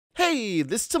Hey,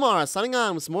 this is Timmara, signing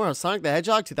on with some more of Sonic the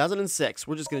Hedgehog 2006.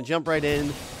 We're just going to jump right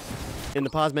in the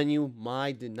pause menu.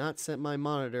 I did not set my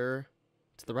monitor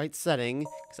to the right setting,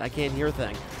 because I can't hear a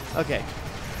thing. Okay,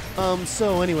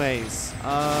 so anyways,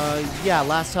 yeah,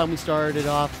 last time we started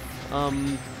off,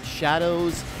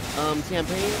 Shadow's,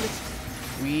 campaign.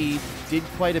 We did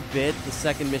quite a bit. The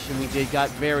second mission we did got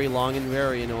very long and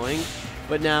very annoying,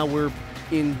 but now we're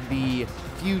in the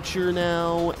future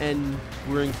now, and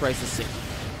we're in Crisis City.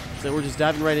 So we're just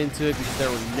diving right into it because there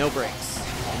were no breaks,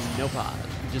 and no pause,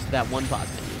 just that one pause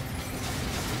menu.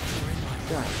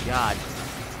 Oh God.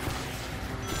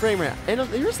 Frame rate. And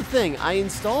here's the thing, I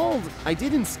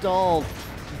did install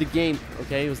the game.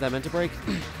 Okay, was that meant to break?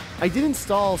 I did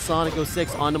install Sonic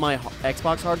 06 onto my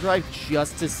Xbox hard drive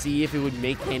just to see if it would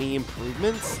make any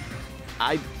improvements.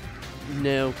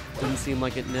 No, didn't seem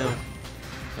like it, no.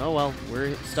 Oh well,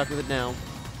 we're stuck with it now.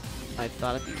 I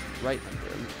thought it'd be right under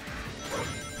him.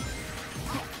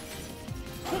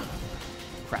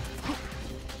 Crap.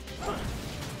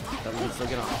 That one can still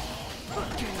get on.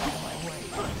 Get out of my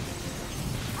way.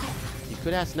 You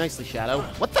could ask nicely, Shadow.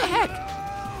 What the heck?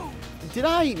 Did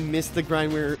I miss the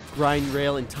grind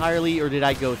rail entirely, or did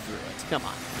I go through it? Come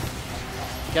on.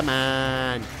 Come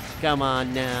on. Come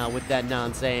on now with that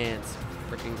nonsense.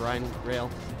 Freaking grind rail.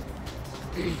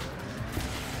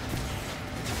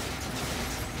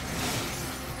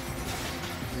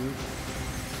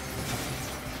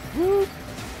 Whoop.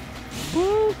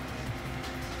 Whoop.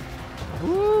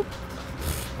 Whoop.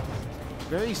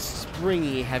 Very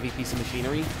springy, heavy piece of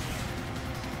machinery.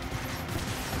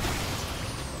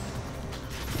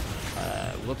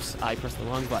 Whoops, I pressed the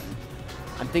wrong button.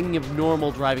 I'm thinking of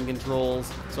normal driving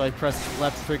controls, so I pressed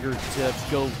left trigger to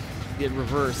go get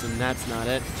reverse, and that's not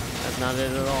it. That's not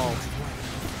it at all.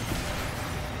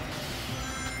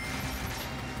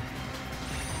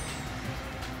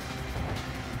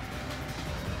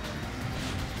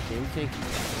 Okay, we can't keep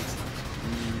that.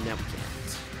 No, we can't.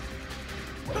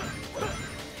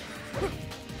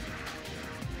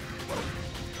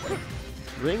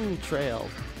 Ring trail.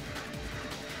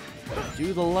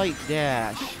 Do the light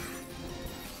dash.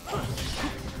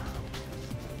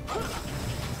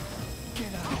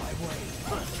 Get out of my way.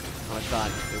 Oh, I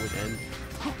thought it would end.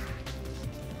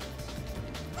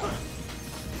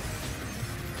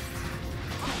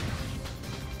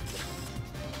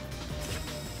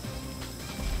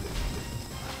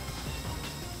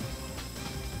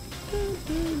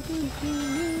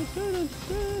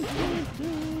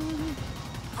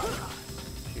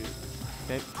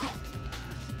 Okay.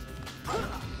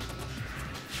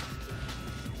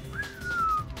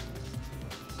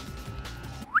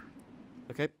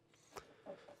 Okay.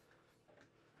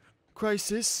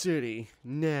 Crisis City.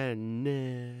 Nah.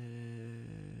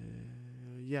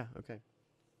 Yeah, okay.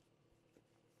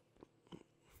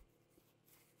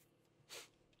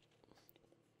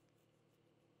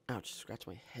 Ouch, scratched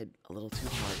my head a little too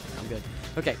hard. I'm good.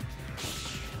 Okay.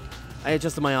 I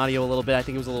adjusted my audio a little bit. I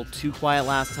think it was a little too quiet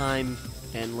last time.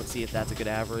 And let's see if that's a good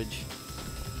average.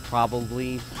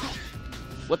 Probably.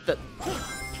 What the?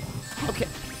 Okay.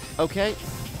 Okay.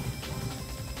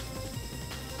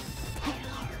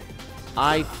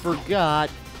 I forgot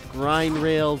grind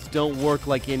rails don't work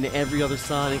like in every other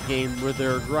Sonic game where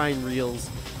there are grind rails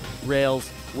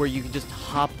where you can just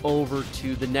hop over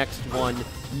to the next one,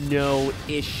 no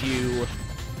issue.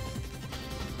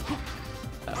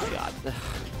 Oh God.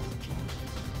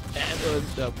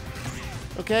 So,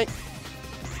 okay.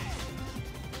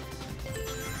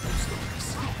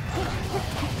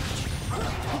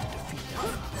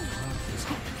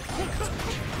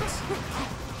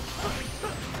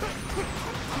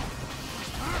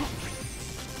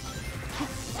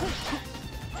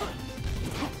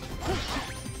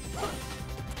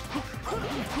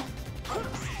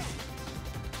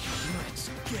 Let's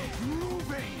get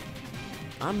moving.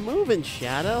 I'm moving,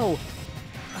 Shadow.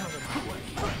 Out of my way.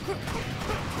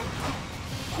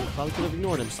 Probably could have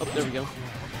ignored him. Oh, there we go.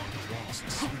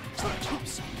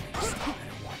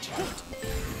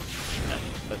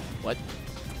 But what?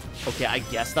 Okay, I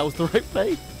guess that was the right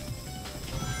way.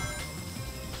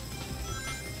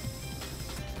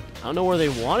 I don't know where they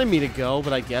wanted me to go,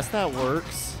 but I guess that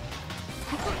works.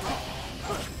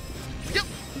 Yep.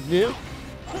 Yep.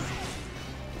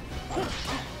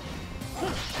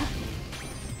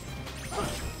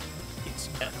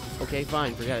 Okay,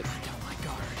 fine, forget it.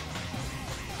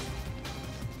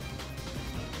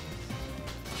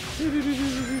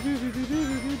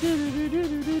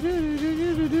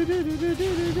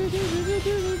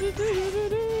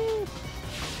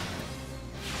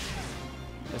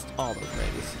 Missed all those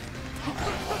things.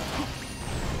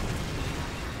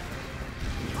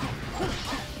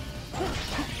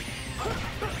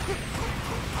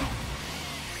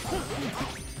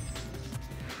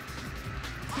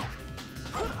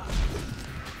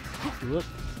 Whoop.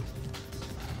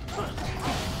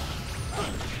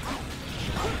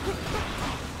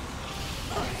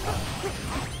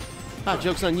 Ah,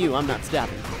 joke's on you. I'm not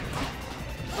stabbing.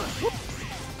 Whoop.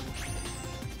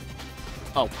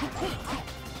 Oh.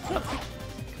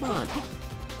 Come on.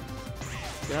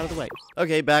 Get out of the way.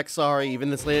 Okay, back. Sorry. Even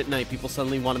this late at night, people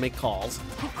suddenly want to make calls.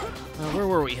 Where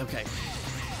were we? Okay.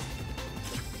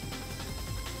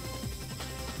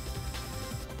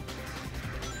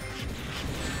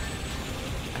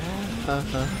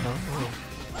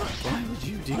 Why would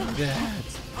you do that?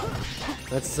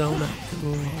 That's so not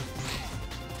cool.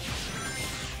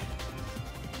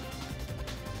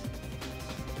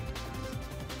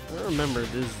 I don't remember,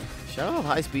 does Shadow have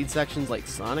high-speed sections like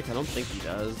Sonic? I don't think he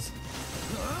does.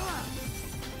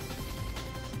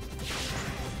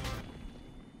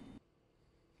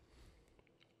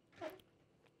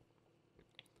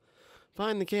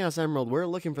 Find the Chaos Emerald. We're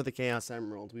looking for the Chaos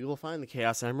Emerald. We will find the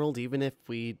Chaos Emerald even if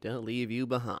we don't leave you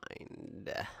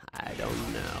behind. I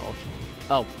don't know.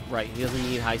 Oh, right. He doesn't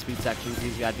need high-speed sections.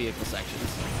 He's got vehicle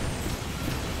sections.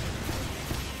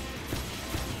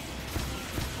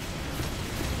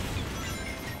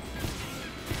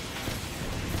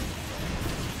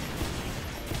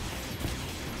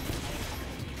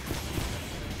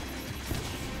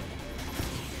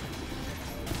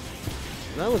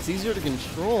 Well, it's easier to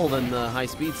control than the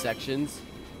high-speed sections.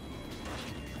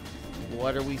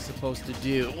 What are we supposed to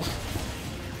do?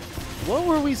 What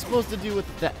were we supposed to do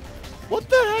with that? What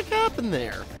the heck happened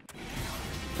there?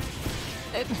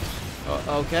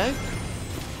 Okay.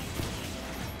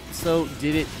 So,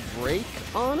 did it break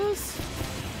on us?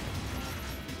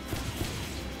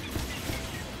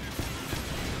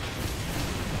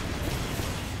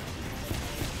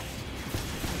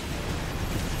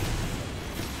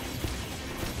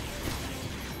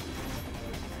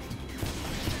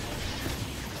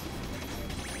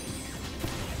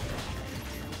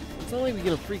 It's not like we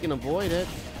can freaking avoid it.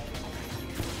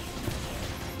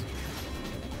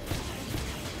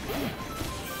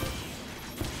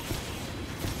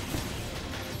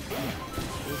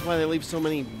 This is why they leave so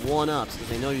many 1-ups, because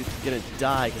they know you're gonna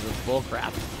die because of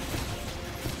bullcrap.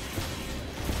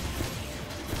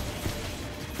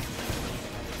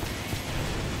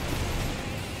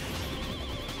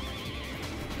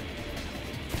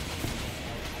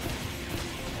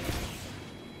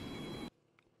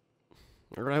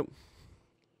 Alright.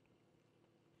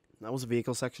 That was a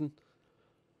vehicle section.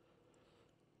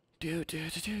 Do do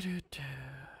do do do do.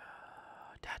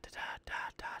 Da da da da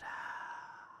da da.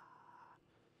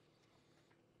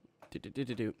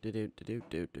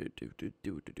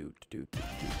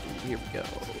 Here we go.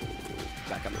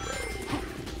 Back on the road.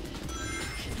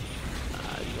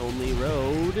 The only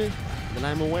road that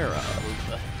I'm aware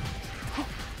of.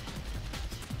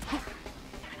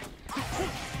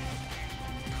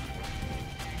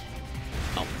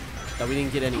 Oh, we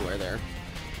didn't get anywhere there.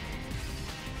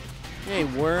 Hey,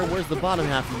 where's the bottom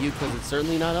half of you? Because it's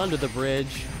certainly not under the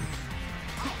bridge.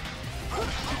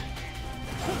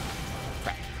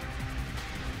 Crap.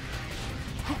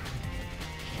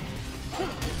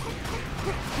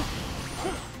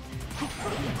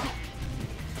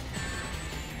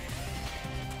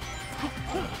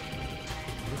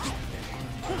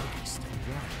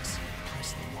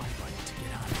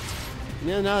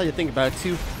 Yeah, now that you think about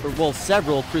it,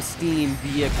 several pristine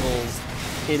vehicles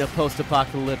in a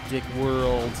post-apocalyptic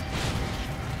world.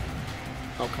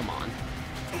 Oh, come on.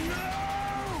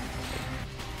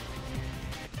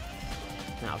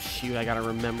 Oh, shoot, I gotta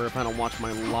remember if I don't watch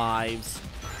my lives.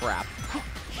 Crap.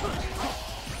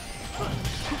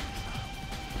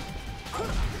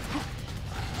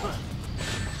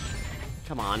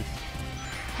 Come on.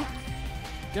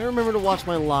 Gotta remember to watch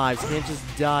my lives. Can't just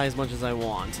die as much as I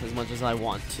want to.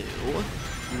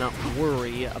 Not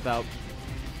worry about...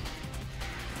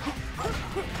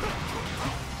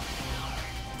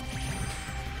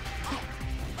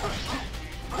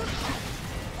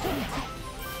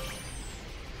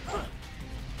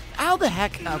 Ow, the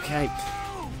heck? Okay.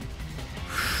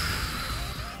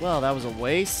 Well, that was a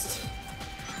waste.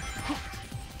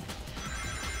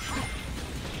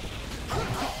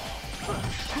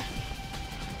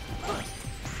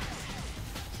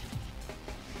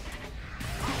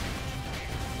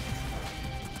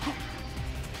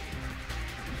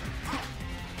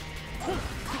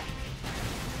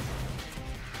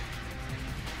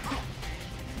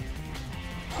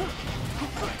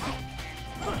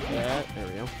 Yeah, there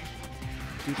we go.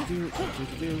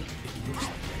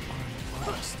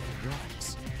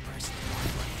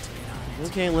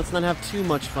 Okay, let's not have too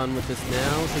much fun with this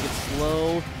now. Take it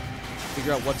slow.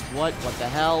 Figure out what's what the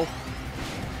hell.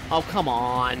 Oh, come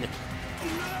on.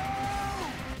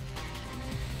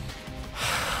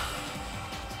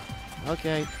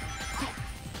 Okay.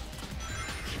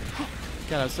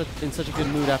 God, I was in such a good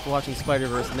mood after watching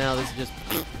Spider-Verse. Now this is just...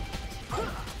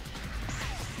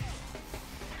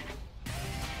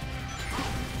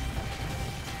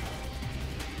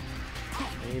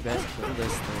 Okay, best kill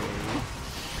this thing.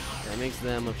 That makes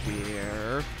them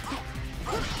appear.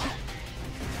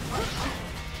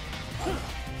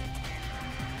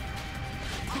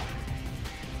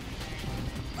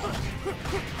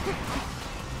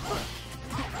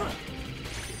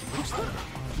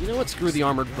 You know what? Screw the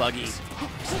armored buggy.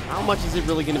 How much is it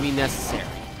really going to be necessary?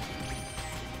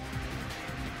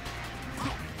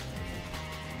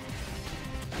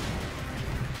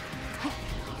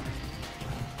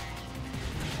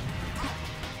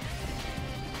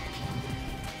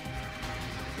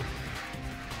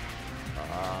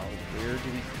 Where do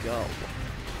we go?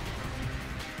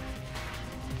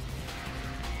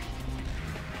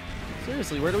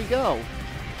 Seriously, where do we go?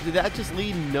 Did that just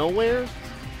lead nowhere?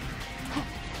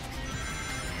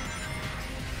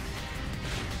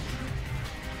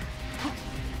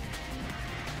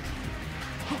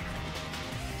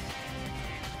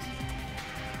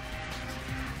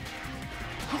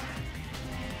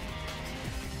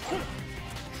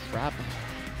 Crap.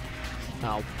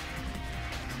 Ow.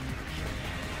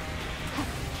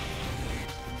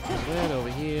 Right over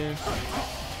here.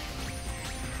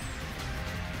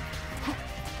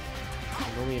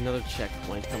 And only another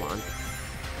checkpoint. Come on.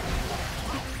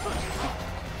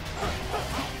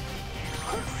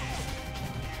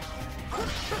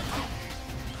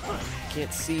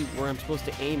 Can't see where I'm supposed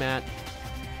to aim at.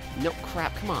 No,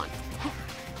 crap. Come on.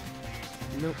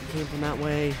 Nope, it came from that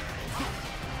way.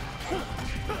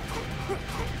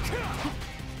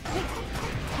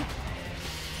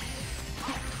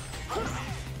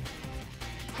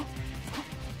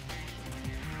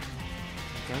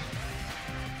 Okay.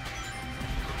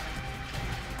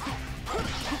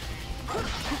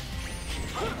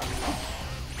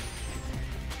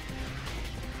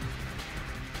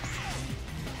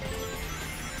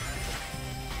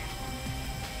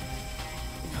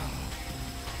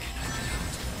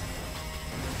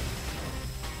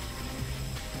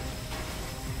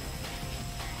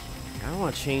 I don't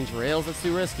want to change rails. That's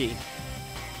too risky.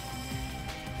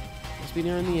 Must be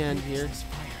nearing the end here.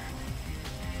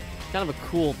 Kind of a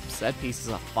cool set piece is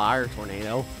a fire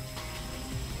tornado.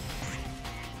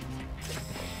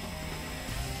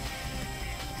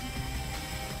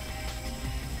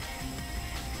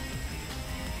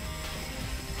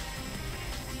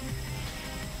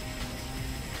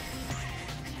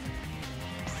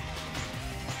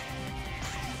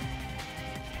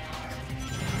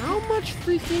 How much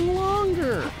freaking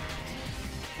longer?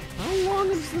 How long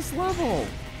is this level?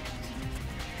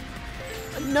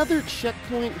 Another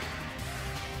checkpoint.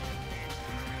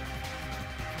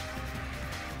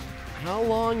 How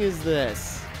long is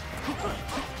this?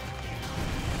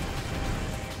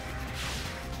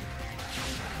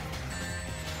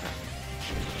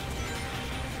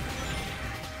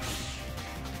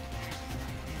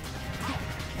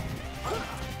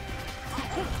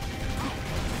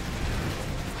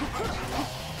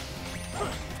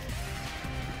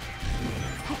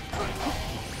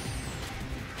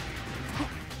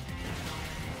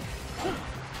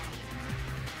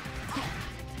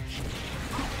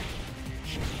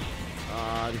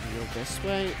 Did you go this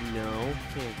way? No,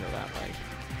 can't go that way.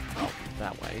 Oh,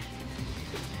 that way.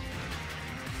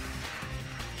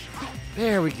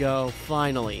 There we go,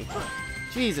 finally.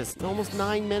 Jesus, almost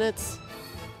 9 minutes.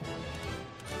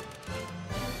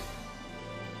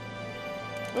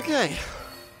 Okay,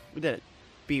 we did it.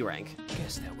 B rank.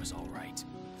 Guess that was all right.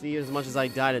 See, as much as I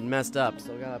died and messed up,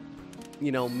 so I got a,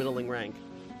 you know, middling rank.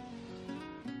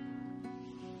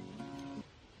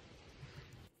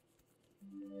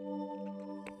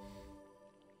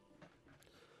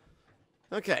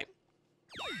 Okay.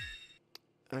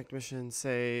 Act mission,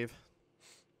 save.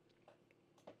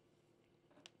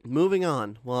 Moving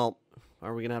on. Well,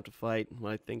 are we gonna have to fight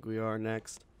what I think we are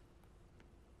next?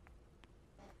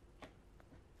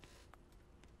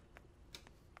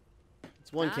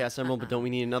 It's one Chaos Emerald, but don't we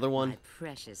need another one? My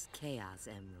precious Chaos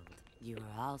Emerald. You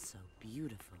are also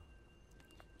beautiful.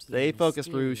 Stay Your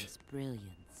focused, Rouge. mysterious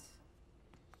brilliance.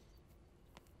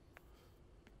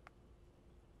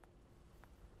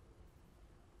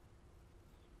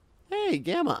 Hey,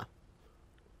 Gamma.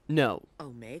 No.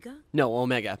 Omega? No,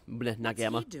 Omega. Bleh, not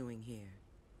Gamma. What's he doing here?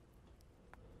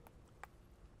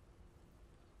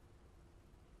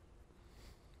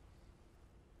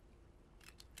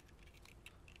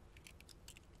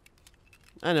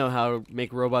 I know how to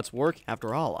make robots work.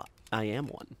 After all, I am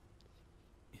one.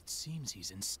 It seems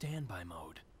he's in standby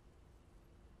mode.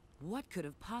 What could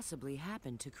have possibly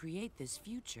happened to create this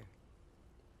future?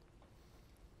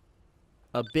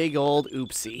 A big old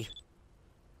oopsie.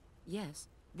 Yes,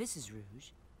 this is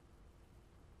Rouge.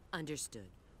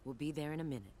 Understood. We'll be there in a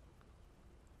minute.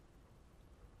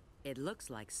 It looks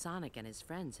like Sonic and his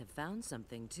friends have found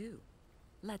something too.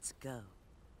 Let's go.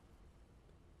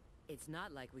 It's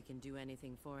not like we can do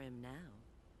anything for him now.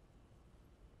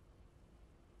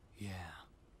 Yeah.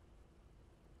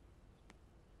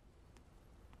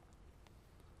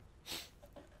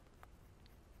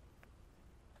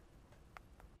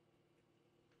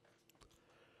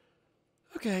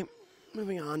 Okay,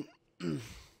 moving on.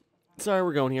 Sorry,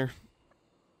 we're going here.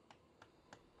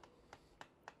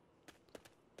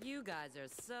 You guys are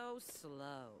so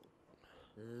slow.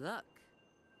 Look.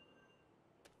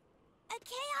 A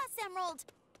Chaos Emerald!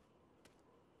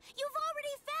 You've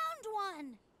already found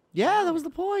one! Yeah, that was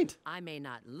the point. I may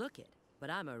not look it,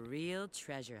 but I'm a real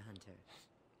treasure hunter.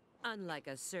 Unlike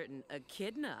a certain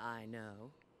echidna I know.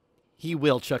 He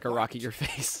will chuck a rock at your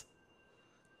face.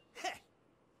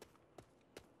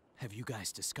 Have you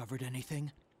guys discovered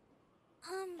anything?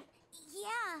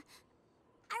 Yeah.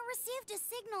 I received a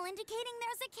signal indicating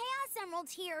there's a Chaos Emerald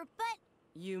here, but...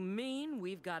 You mean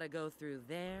we've got to go through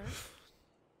there?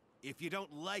 If you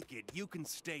don't like it, you can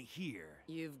stay here.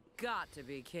 You've got to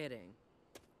be kidding.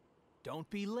 Don't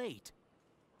be late.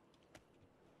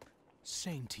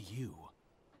 Same to you.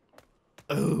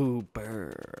 Oh,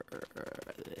 burn.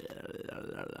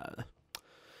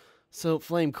 So,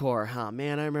 Flame Core, huh?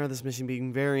 Man, I remember this mission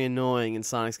being very annoying in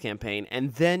Sonic's campaign.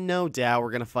 And then, no doubt,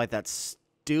 we're gonna fight that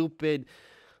stupid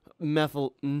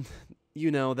methyl...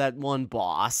 You know, that one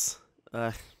boss.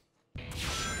 Okay,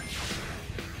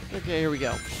 here we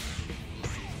go.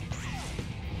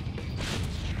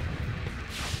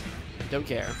 Don't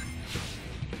care.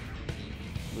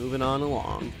 Moving on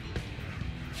along.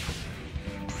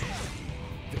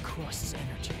 The crust's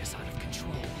energy is out of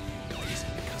control. Is it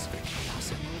because of the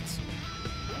Chaos Emeralds?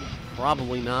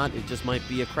 Probably not. It just might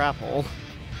be a crap hole.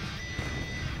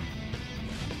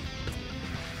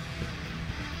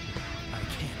 I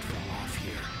can't fall off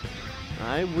here.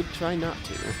 I would try not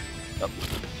to. Oh.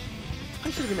 I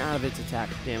should have been out of its attack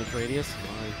damage radius.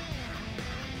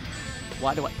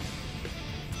 Why do I...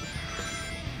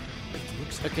 It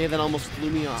looks like Okay, that almost flew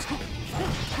me off.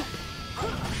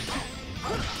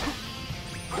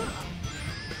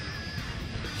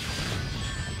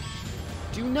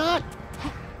 Do not...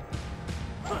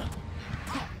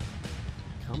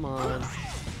 Come on.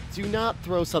 Do not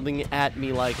throw something at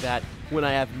me like that when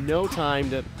I have no time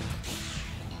to...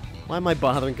 Why am I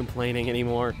bothering complaining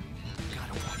anymore?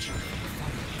 gotta watch out for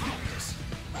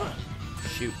the fire.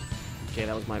 Shoot. Okay,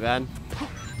 that was my bad.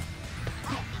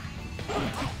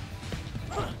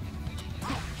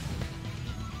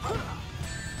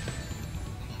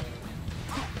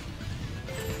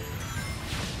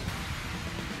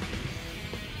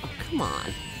 Oh, come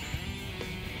on.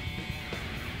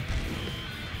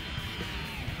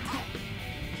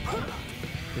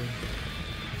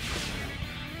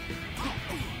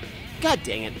 God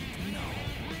dang it.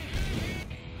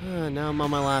 Now I'm on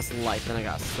my last life, then I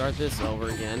gotta start this over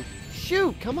again.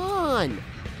 Shoot, come on!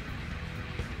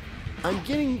 I'm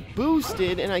getting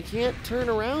boosted and I can't turn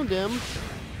around him.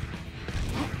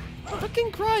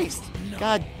 Fucking Christ!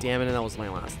 God damn it, and that was my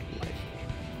last life.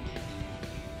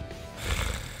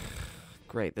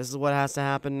 Great, this is what has to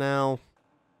happen now.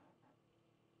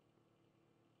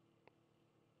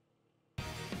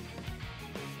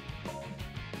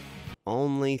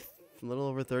 Only a little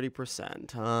over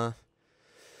 30%, huh?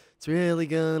 It's really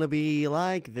gonna be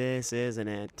like this, isn't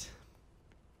it?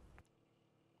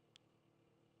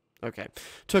 Okay.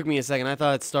 Took me a second. I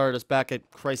thought it started us back at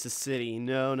Crisis City.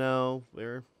 No.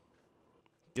 We're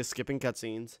just skipping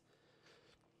cutscenes.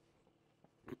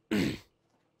 Okay,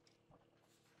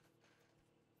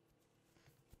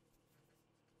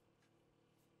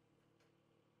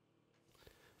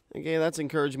 that's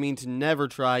encouraged me to never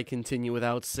try continue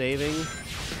without saving.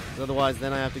 'Cause otherwise,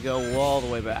 then I have to go all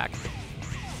the way back.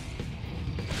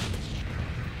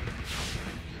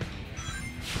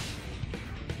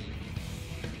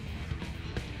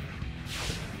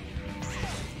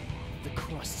 The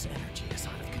crust's energy is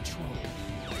out of control.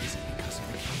 Is it because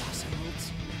of the Chaos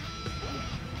Emeralds?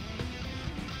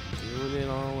 Doing it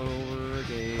all over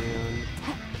again.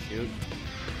 Shoot.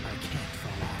 I can't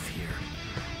fall off here.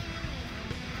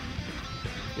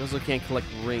 You also can't collect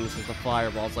rings because the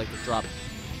fireballs like to drop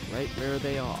right where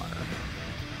they are.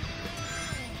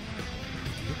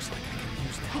 It looks like I can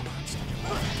use that monster.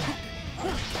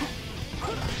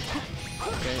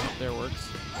 Okay, there works.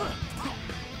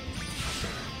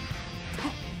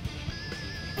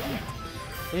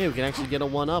 Hey, we can actually get a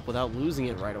 1-up without losing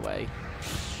it right away.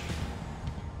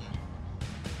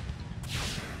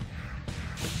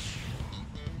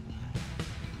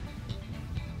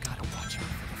 Gotta watch out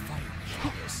for the fire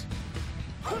mechanics.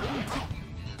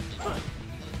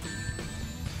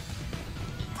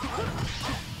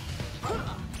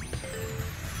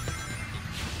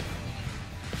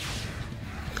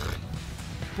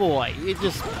 Boy, it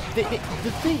just...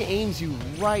 The thing aims you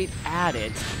right at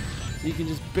it. So you can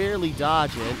just barely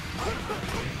dodge it.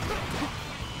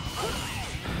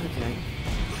 Okay.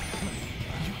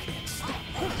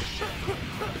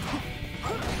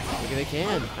 Maybe they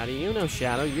can. How do you know,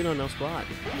 Shadow? You don't know squat.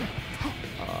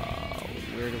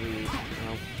 Where do we...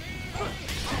 Oh.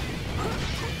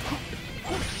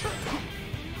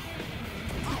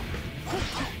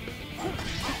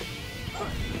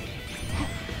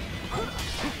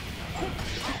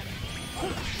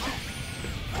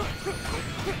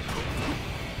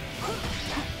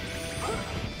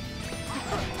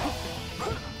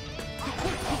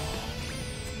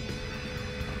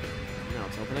 Now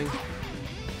it's opening.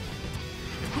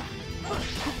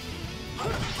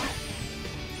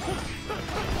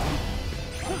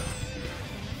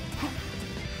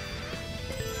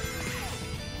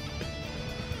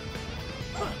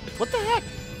 What the heck?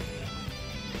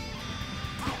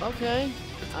 Okay.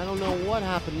 I don't know what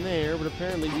happened there, but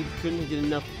apparently we couldn't get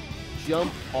enough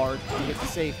jump arc to get to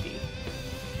safety.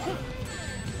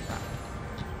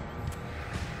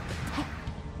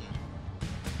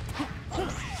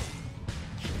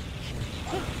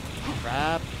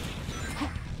 Crap.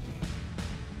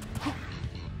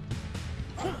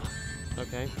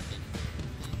 Okay.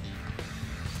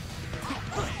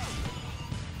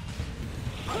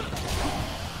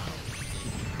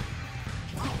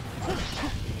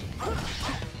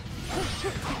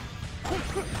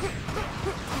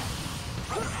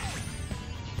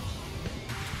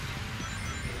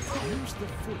 Use the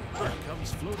fluid that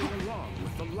comes floating along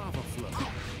with the lava flow.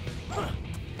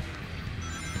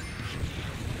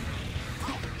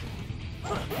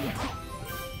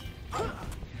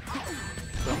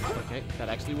 Oh, okay, that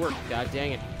actually worked. God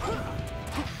dang it.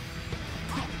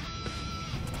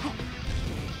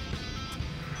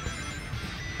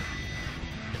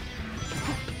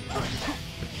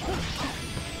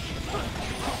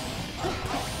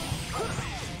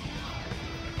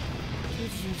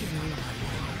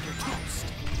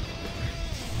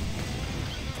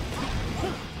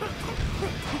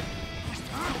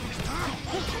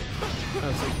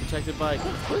 Oh, so it's protected by...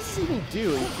 What does this even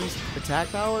do? Increased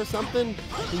attack power or something?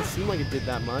 Didn't seem like it did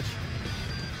that much.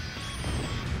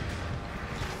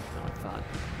 No, I thought it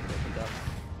opened up.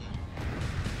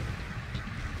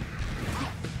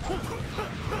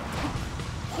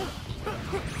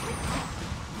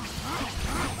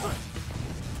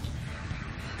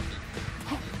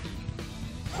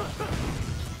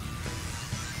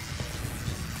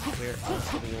 Where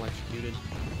else getting electrocuted?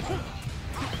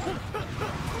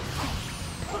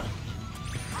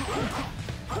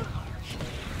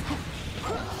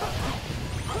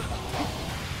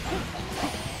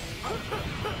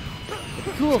 It'd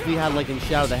be cool if we had, like, in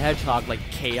Shadow the Hedgehog, like,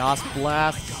 chaos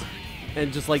blasts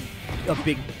and just, like, a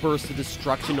big burst of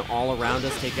destruction all around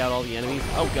us, take out all the enemies.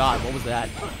 Oh god, what was that?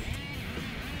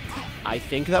 I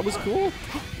think that was cool?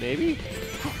 Maybe?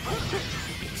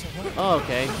 Oh,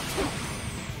 okay.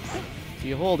 So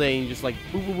you hold A and you just, like,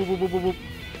 boop, boop, boop, boop, boop, boop.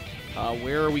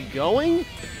 Where are we going?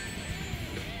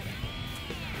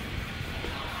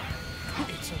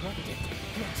 It's erupting.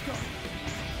 Let's go.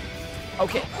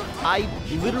 Okay, I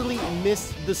literally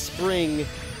missed the spring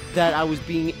that I was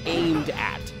being aimed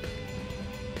at.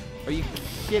 Are you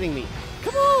kidding me?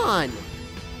 Come on!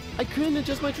 I couldn't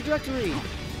adjust my trajectory.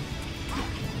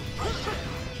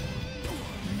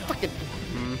 Fucking.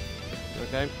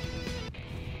 Okay.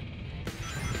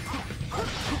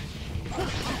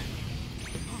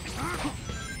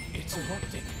 It's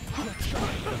erupting. Let's go.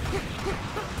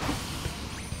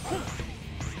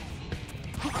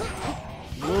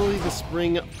 Literally, the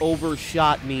spring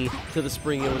overshot me to the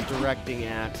spring it was directing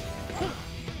at.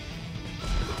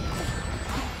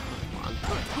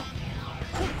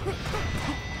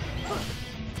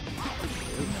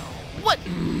 What?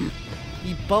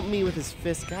 He bumped me with his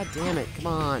fist. God damn it. Come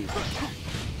on.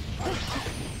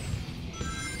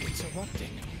 It's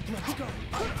erupting. Let's go.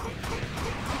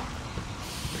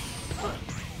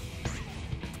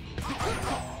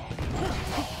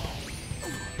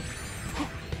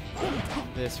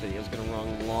 This video is going to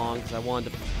run long because I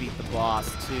wanted to beat the boss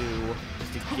too,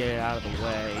 just to get it out of the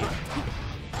way.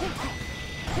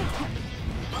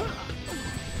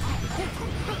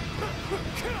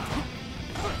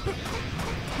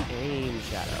 Aim,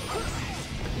 Shadow.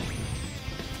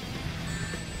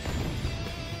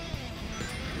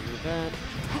 That.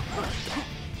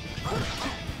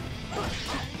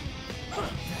 That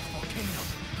volcano.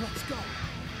 Let's go.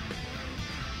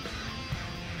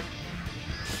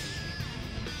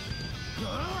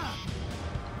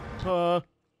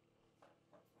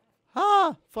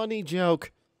 Funny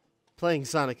joke. Playing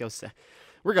Sonic 06.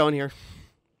 We're going here.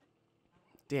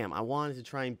 Damn, I wanted to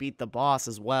try and beat the boss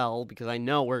as well, because I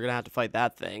know we're gonna have to fight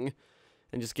that thing.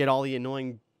 And just get all the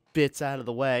annoying bits out of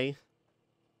the way.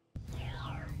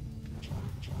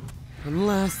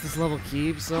 Unless this level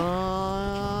keeps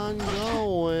on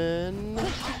going.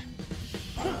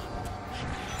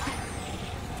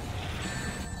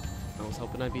 I was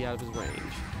hoping I'd be out of his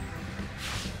range.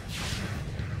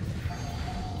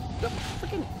 Nope,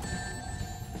 freaking.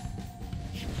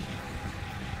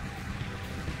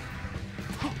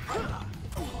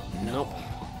 Nope.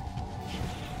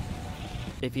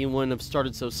 If he wouldn't have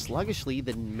started so sluggishly,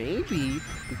 then maybe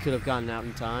we could have gotten out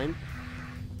in time.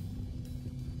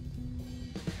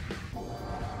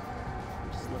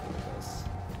 Just look at this.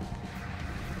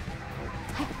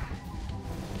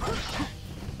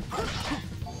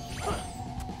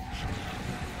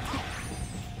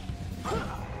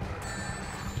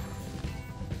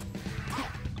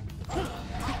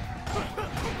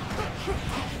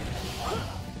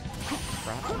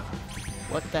 Crap.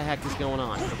 What the heck is going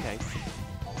on? Okay.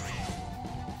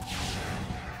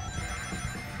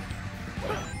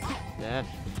 Yeah.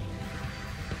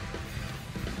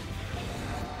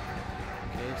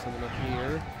 Okay, something up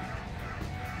here.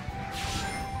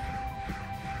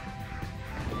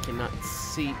 I cannot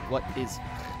see what is...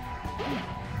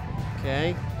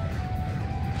 Okay.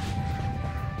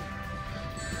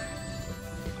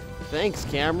 Thanks,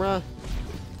 camera.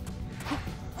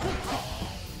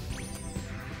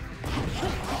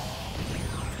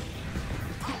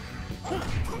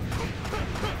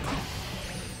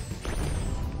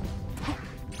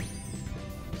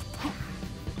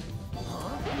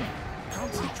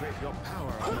 Concentrate your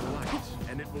power on the light,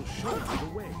 and it will show you the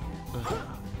way.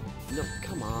 No,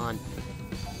 come on.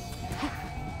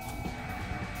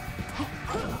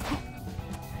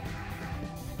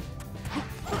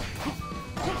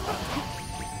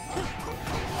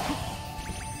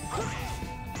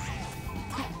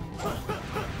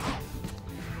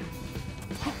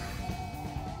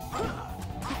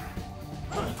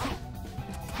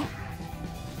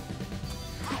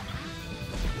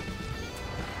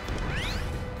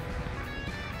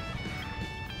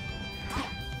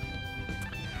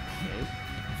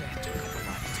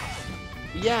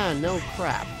 Yeah, no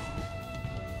crap.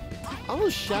 All the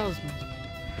Shadows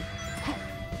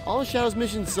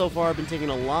missions so far have been taking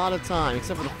a lot of time,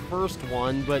 except for the first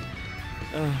one, but...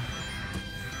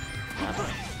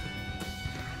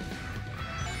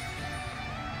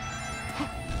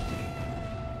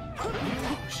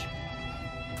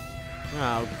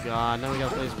 Oh god, now we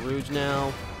gotta place Rouge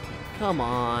now? Come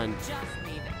on. Just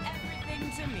leave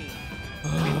everything to me. If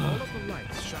all of the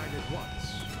lights shine at once,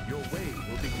 your way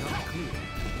will become clear.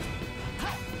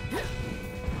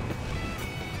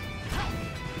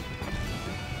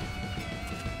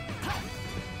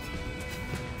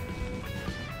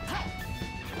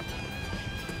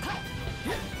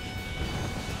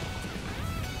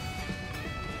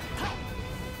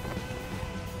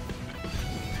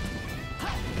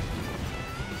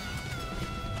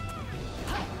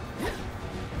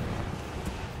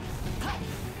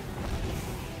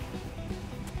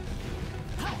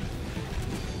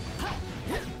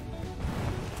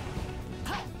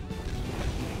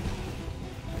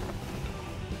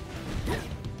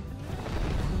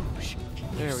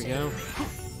 There we go.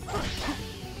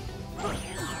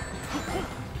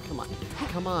 Come on.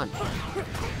 Come on.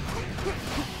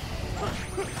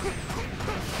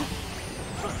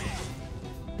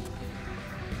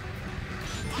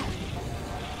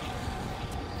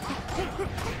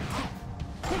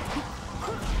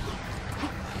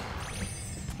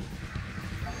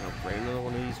 I'll bring another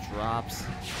one of these drops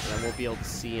that I won't be able to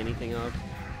see anything of.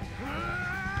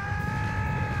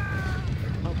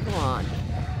 Oh, come on.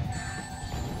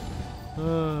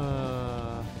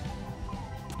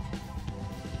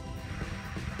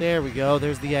 There we go.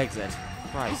 There's the exit.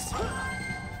 Christ.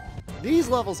 These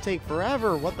levels take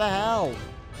forever. What the hell?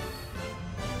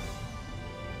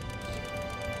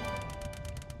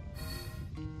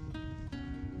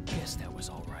 Guess that was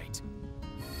all right.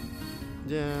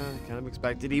 Yeah, kind of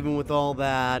expected. Even with all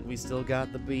that, we still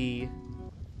got the B.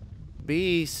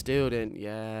 B student.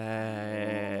 Yay.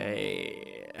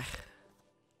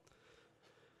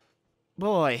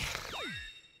 Boy.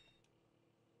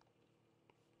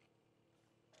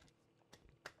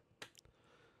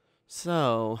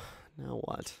 So, now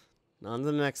what? On to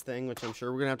the next thing, which I'm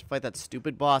sure we're gonna have to fight that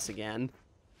stupid boss again.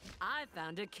 I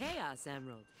found a Chaos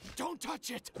Emerald. Don't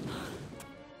touch it!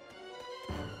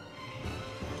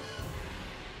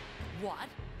 What?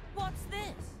 What's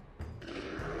this?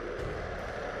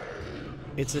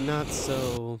 It's a not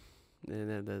so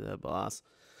boss.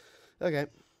 Okay.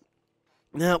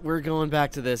 Now we're going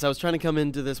back to this. I was trying to come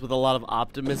into this with a lot of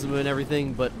optimism and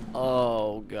everything, but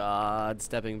oh god,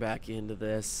 stepping back into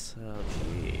this. Oh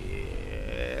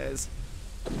jeez.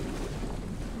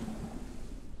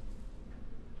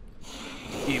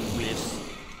 Iblis.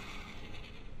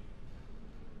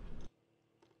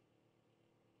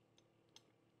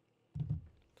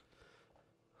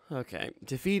 Okay,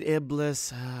 defeat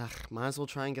Iblis. Might as well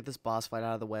try and get this boss fight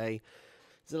out of the way.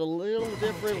 Is it a little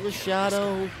different with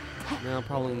Shadow? No,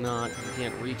 probably not. You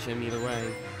can't reach him either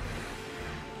way.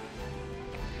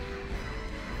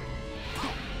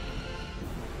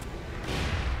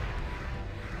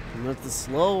 And let the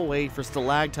slow wait for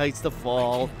stalactites to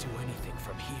fall. I can't do anything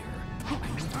from here. I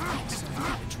need to find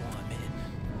something to draw him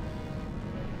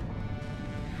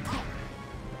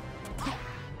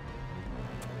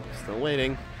in. Still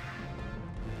waiting.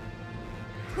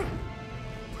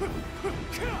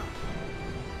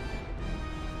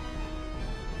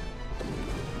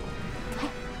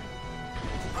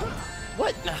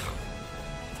 What?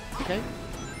 Okay.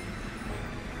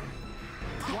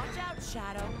 Watch out,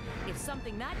 Shadow. If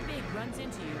something that big runs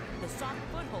into you, the soft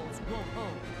footholds won't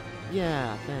hold.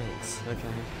 Yeah, thanks.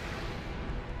 Okay.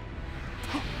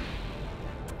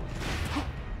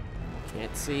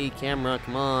 Can't see. Camera,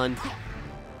 come on.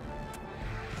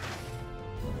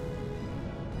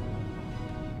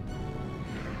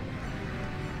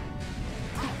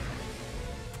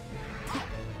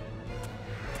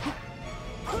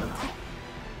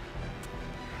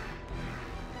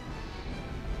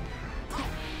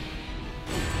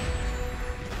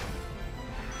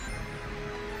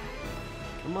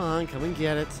 Come on, come and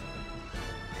get it.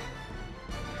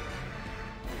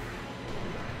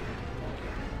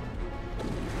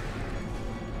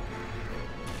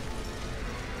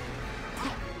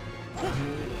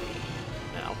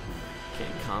 No,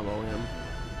 can't combo him.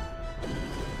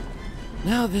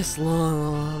 Now this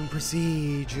long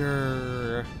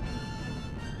procedure.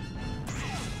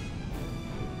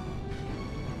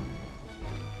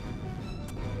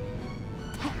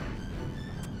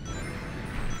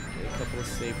 A couple of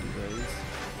safety rings.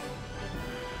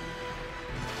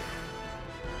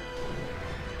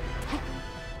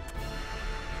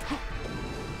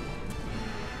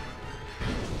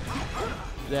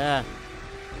 Yeah.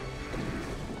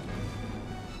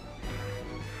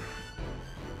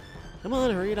 Come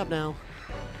on, hurry it up now.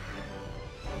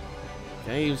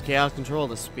 Can I use Chaos Control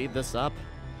to speed this up?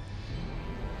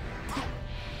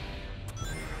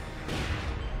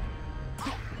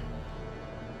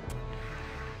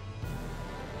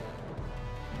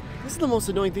 This is the most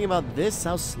annoying thing about this,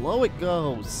 how slow it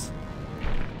goes.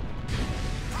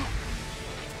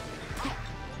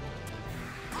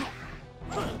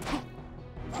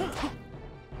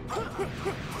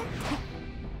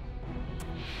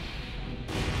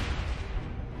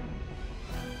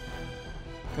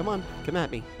 Come on, come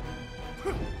at me.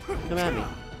 Come at me.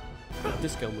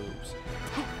 Disco moves.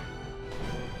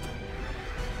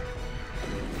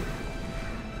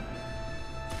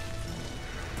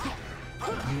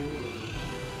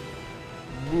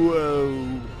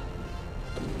 Whoa.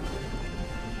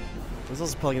 There's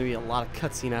also probably going to be a lot of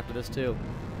cutscene after this, too.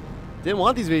 Didn't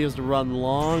want these videos to run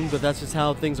long, but that's just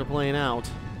how things are playing out.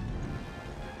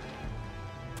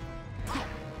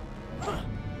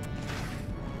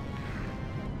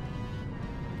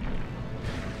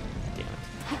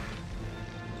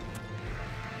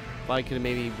 If I could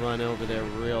maybe run over there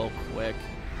real quick.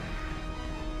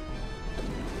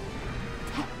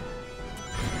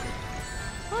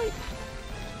 Hi.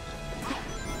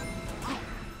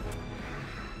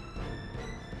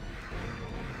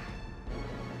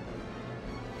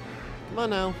 Come on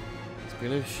now. It's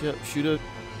gonna shoot a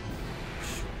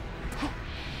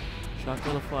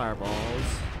shotgun of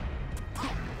fireballs.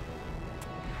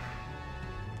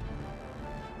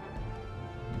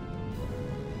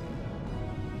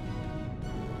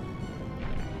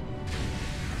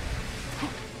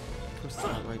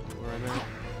 Not right where I'm at.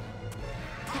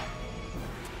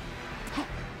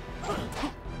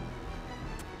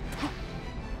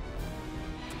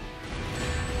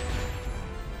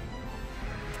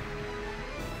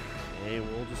 Okay,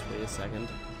 we'll just wait a second.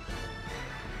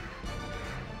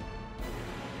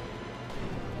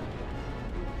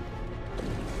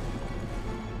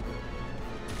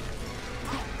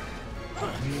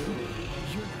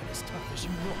 You're not as tough as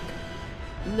you look.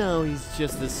 No, he's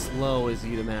just as slow as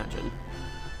you'd imagine.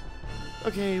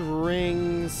 Okay,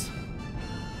 rings.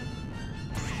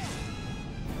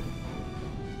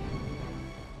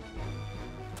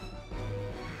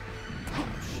 Oh,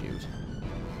 shoot.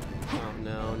 Oh,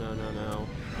 no, no, no, no.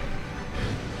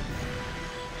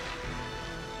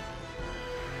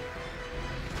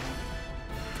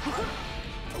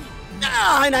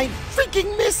 Ah, and I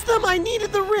freaking missed them! I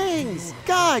needed the rings!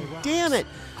 God damn it!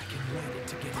 I can light it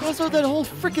to get I'll start that whole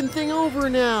freaking thing over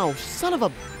now! Son of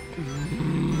a...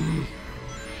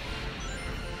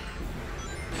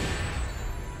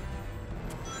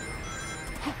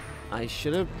 I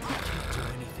should have... do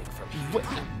anything from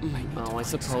here. Oh, I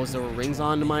suppose there were rings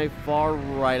on to my far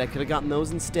right. I could have gotten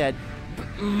those instead.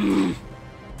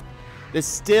 This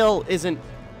still isn't...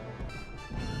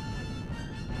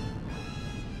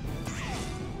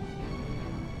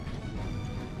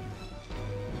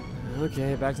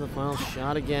 Okay, back to the final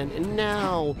shot again. And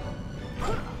now...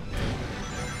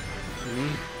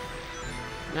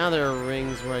 Now there are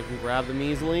rings where I can grab them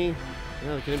easily.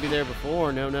 No, they couldn't be there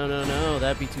before. No, no, no, no.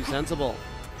 That'd be too sensible.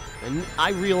 And I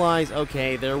realize,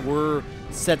 okay, there were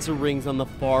sets of rings on the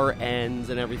far ends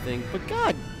and everything, but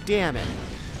god damn it.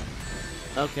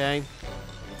 Okay.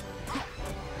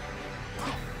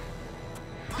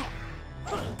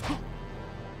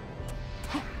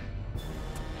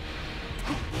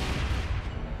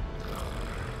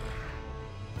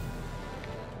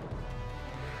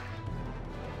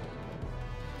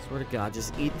 Swear to God,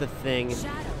 just eat the thing.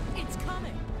 Shadow, it's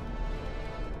coming.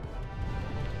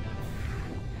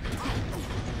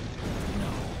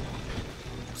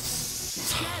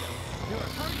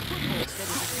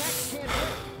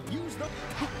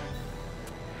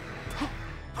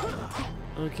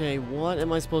 Okay, what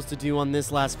am I supposed to do on this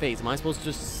last phase? Am I supposed to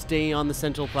just stay on the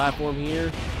central platform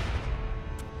here?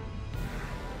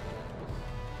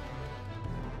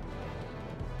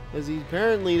 Because he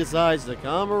apparently decides to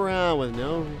come around with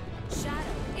no... Shadow,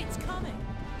 it's coming.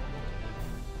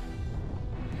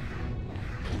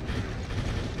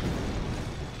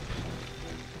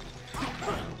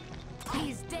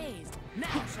 He's dazed.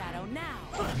 Now, Shadow, now.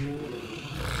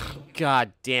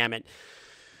 God damn it.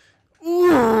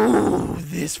 Ooh,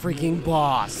 this freaking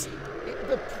boss.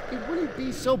 It wouldn't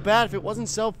be so bad if it wasn't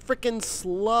so freaking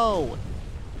slow.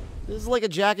 This is like a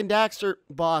Jack and Daxter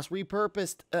boss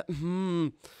repurposed.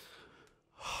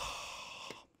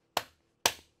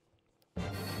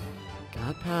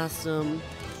 Got past him.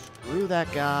 Screw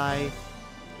that guy.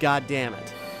 God damn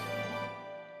it.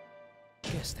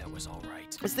 Guess that was all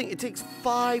right. This thing, it takes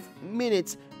 5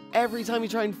 minutes every time you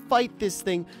try and fight this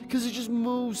thing because it just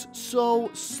moves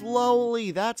so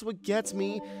slowly. That's what gets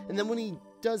me. And then when he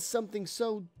does something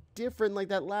so different, like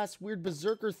that last weird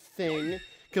berserker thing,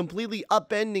 completely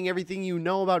upending everything you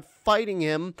know about fighting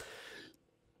him.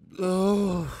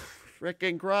 Oh,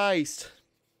 frickin' Christ.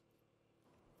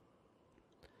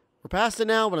 We're past it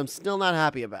now, but I'm still not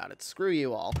happy about it. Screw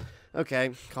you all.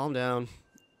 Okay, calm down.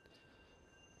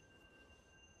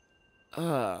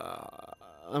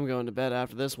 I'm going to bed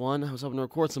after this one. I was hoping to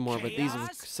record some more, but these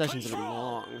sessions are going to be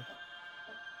long.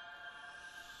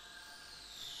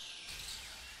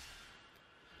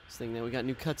 This thing now, we got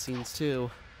new cutscenes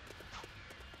too.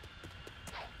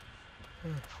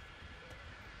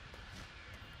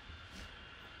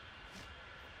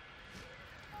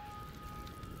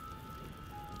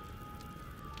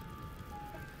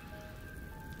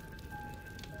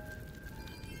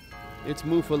 It's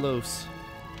Mufalos.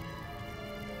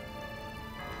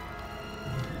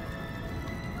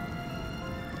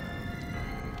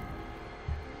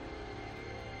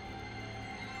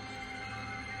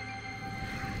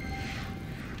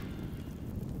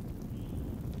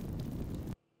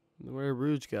 Where did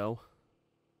Rouge go?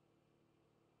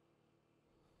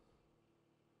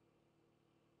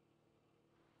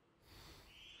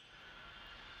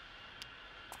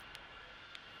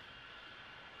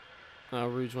 Oh,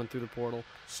 Rouge went through the portal.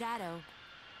 Shadow.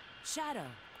 Shadow.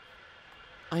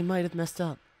 I might have messed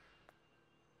up.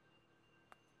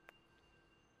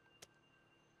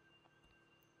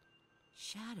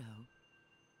 Shadow?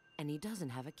 And he doesn't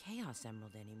have a Chaos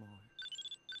Emerald anymore.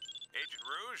 Agent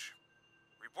Rouge,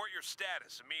 report your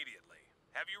status immediately.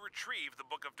 Have you retrieved the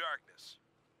Book of Darkness?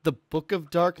 The Book of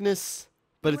Darkness?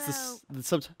 But it's Well,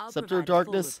 the I'll Scepter provide of a full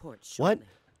Darkness? report What? shortly.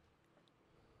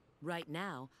 Right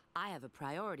now, I have a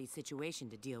priority situation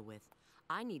to deal with.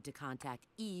 I need to contact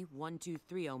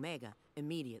E123 Omega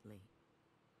immediately.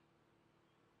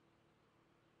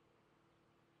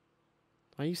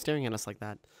 Why are you staring at us like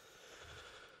that?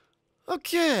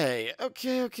 Okay.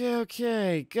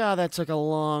 God, that took a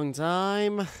long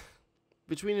time.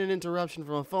 Between an interruption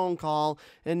from a phone call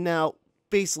and now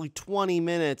basically 20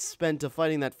 minutes spent to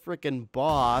fighting that frickin'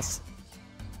 boss.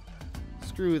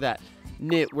 Screw that.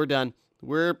 Nit, we're done.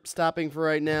 We're stopping for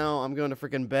right now. I'm going to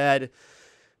frickin' bed.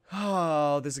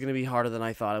 Oh, this is going to be harder than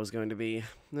I thought it was going to be.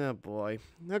 Oh, boy.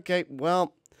 Okay,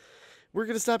 well, we're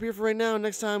going to stop here for right now.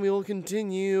 Next time we will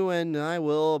continue, and I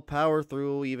will power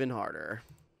through even harder.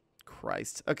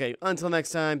 Christ. Okay, until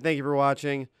next time, thank you for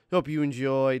watching. Hope you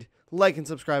enjoyed. Like and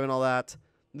subscribe and all that.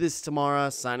 This is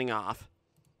Timmara, signing off.